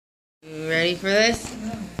You ready for this?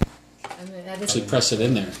 Actually press it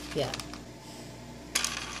in there. Yeah.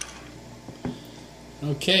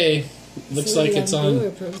 Okay. Looks like it's on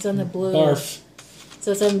It's on the blue. barf.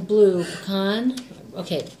 So it's on blue. Pecan.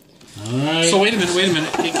 Okay. Alright. So wait a minute.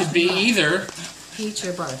 It could be either Peach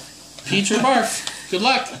or barf. peach or barf. Good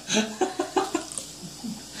luck.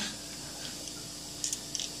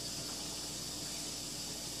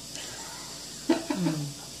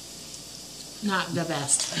 Not the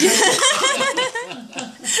best.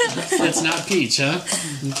 It's not peach, huh?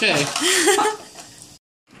 Okay.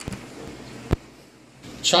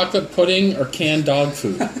 Chocolate pudding or canned dog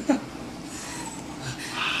food?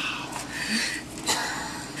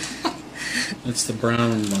 It's the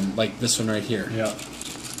brown one, like this one right here. Yeah.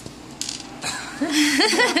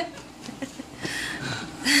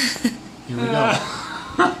 Here we go.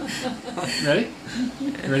 Ready?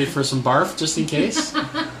 You ready for some barf, just in case?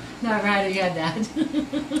 Not right, you had that.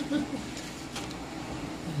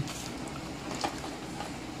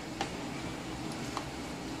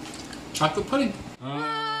 Chocolate pudding.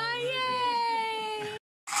 Yay!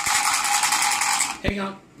 Hang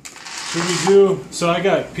on. Should we do? So I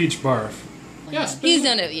got peach barf. Yes. He's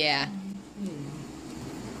done it, yeah.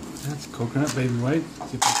 That's coconut baby white.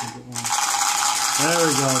 See if I can get one. There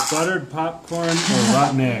we go. Buttered popcorn or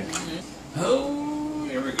rotten egg. Oh,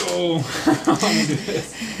 here we go.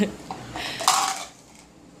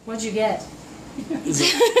 What'd you get?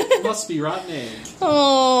 It must be rotten egg.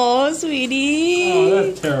 Oh, sweetie. Oh,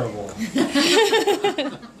 that's terrible.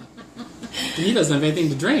 He doesn't have anything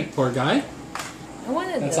to drink, poor guy. I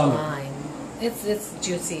wanted That's the on the- lime. It's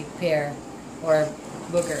juicy pear or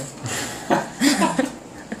booger.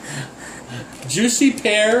 Juicy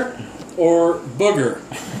pear or booger?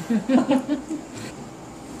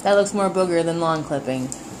 That looks more booger than lawn clipping.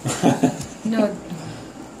 No.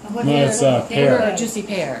 What No, it's pear. Or juicy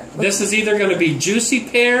pear. This is either going to be juicy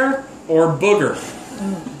pear or booger.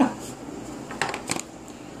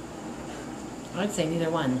 I'd say neither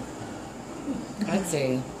one. I'd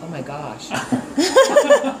say, oh my gosh.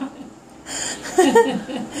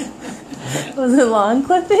 Was it lawn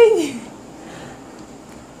clipping?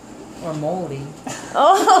 Or moldy.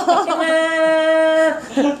 Oh!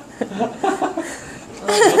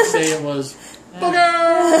 Let's say it was booger.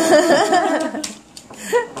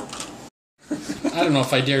 I don't know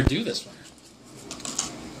if I dare do this one.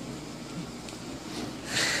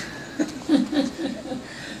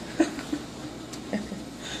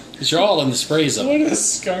 Because you're all in the spray zone. What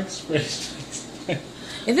is skunk spray?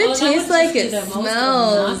 If it Oh, that tastes would like just be it the most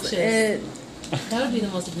smells, obnoxious. it... That would be the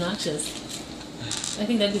most obnoxious. I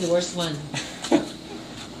think that'd be the worst one.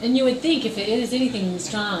 And you would think if it is anything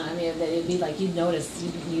strong, I mean, that it'd be like you'd notice,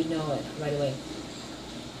 you'd know it right away.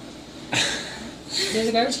 There's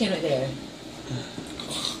a garbage can right there.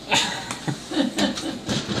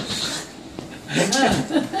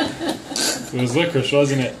 It was licorice,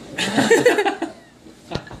 wasn't it?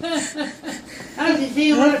 I was just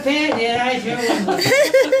seeing what a Pat did. I sure was.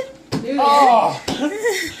 Oh!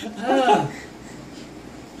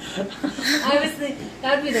 I was thinking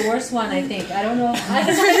that would be the worst one. I think. I don't know.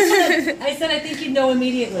 I said I think you'd know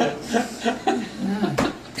immediately. Gonna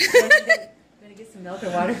get some milk or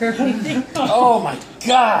water or anything. Oh my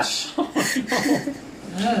gosh!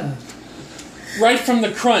 Right from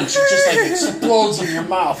the crunch, it just like explodes in your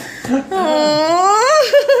mouth.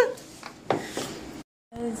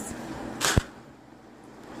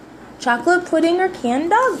 Chocolate pudding or canned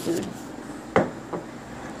dog food?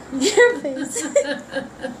 Your face.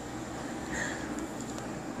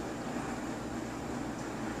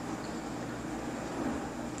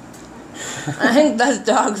 I think that's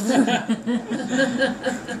dog food.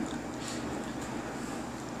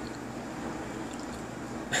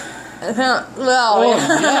 Well, Oh,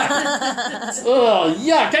 yuck. Oh,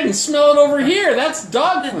 yuck. I can smell it over here. That's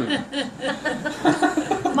dog food.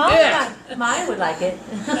 Mine would like it.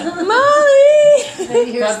 Molly!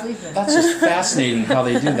 Maybe you're sleeping. That's just fascinating how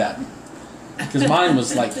they do that. Because mine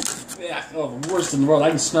was like, the worst in the world. I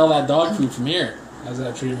can smell that dog food from here. How's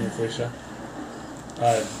that treating me, Felicia?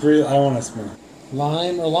 Breathe. I want to smell.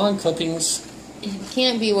 Lime or lawn clippings? It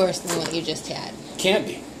can't be worse than what you just had. Can't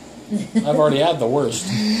be. I've already had the worst.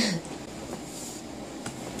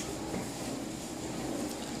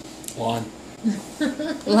 Lawn.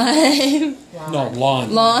 Lime. No,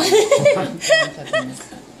 lawn. Lawn.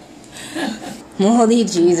 Moldy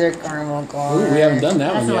cheese or caramel corn. Ooh, we haven't done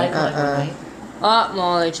that That's one a yet. light one, right? Oh,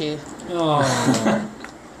 moldy cheese. Oh.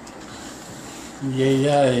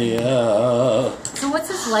 Yeah. So what's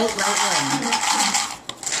this light one?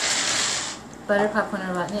 Butter popcorn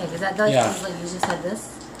or rotten egg? Is that like, Yeah. like you just had this?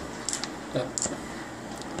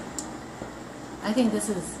 I think this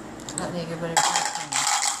is hot nigger, but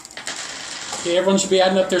Okay, everyone should be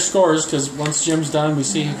adding up their scores because once Jim's done, we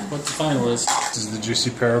see what the final is. This is the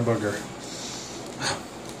juicy pear booger.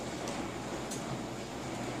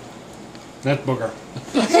 That booger.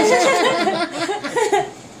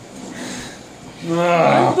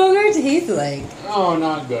 What booger taste like? Oh,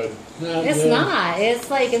 not good. Not it's good. not. It's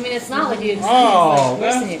like, I mean, it's not what you expect. Oh,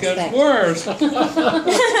 it's like that worse gets than you expect.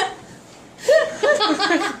 worse.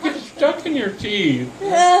 It's stuck in your teeth.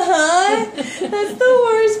 Uh-huh. That's the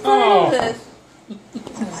worst part of this.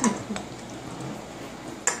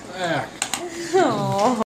 Back.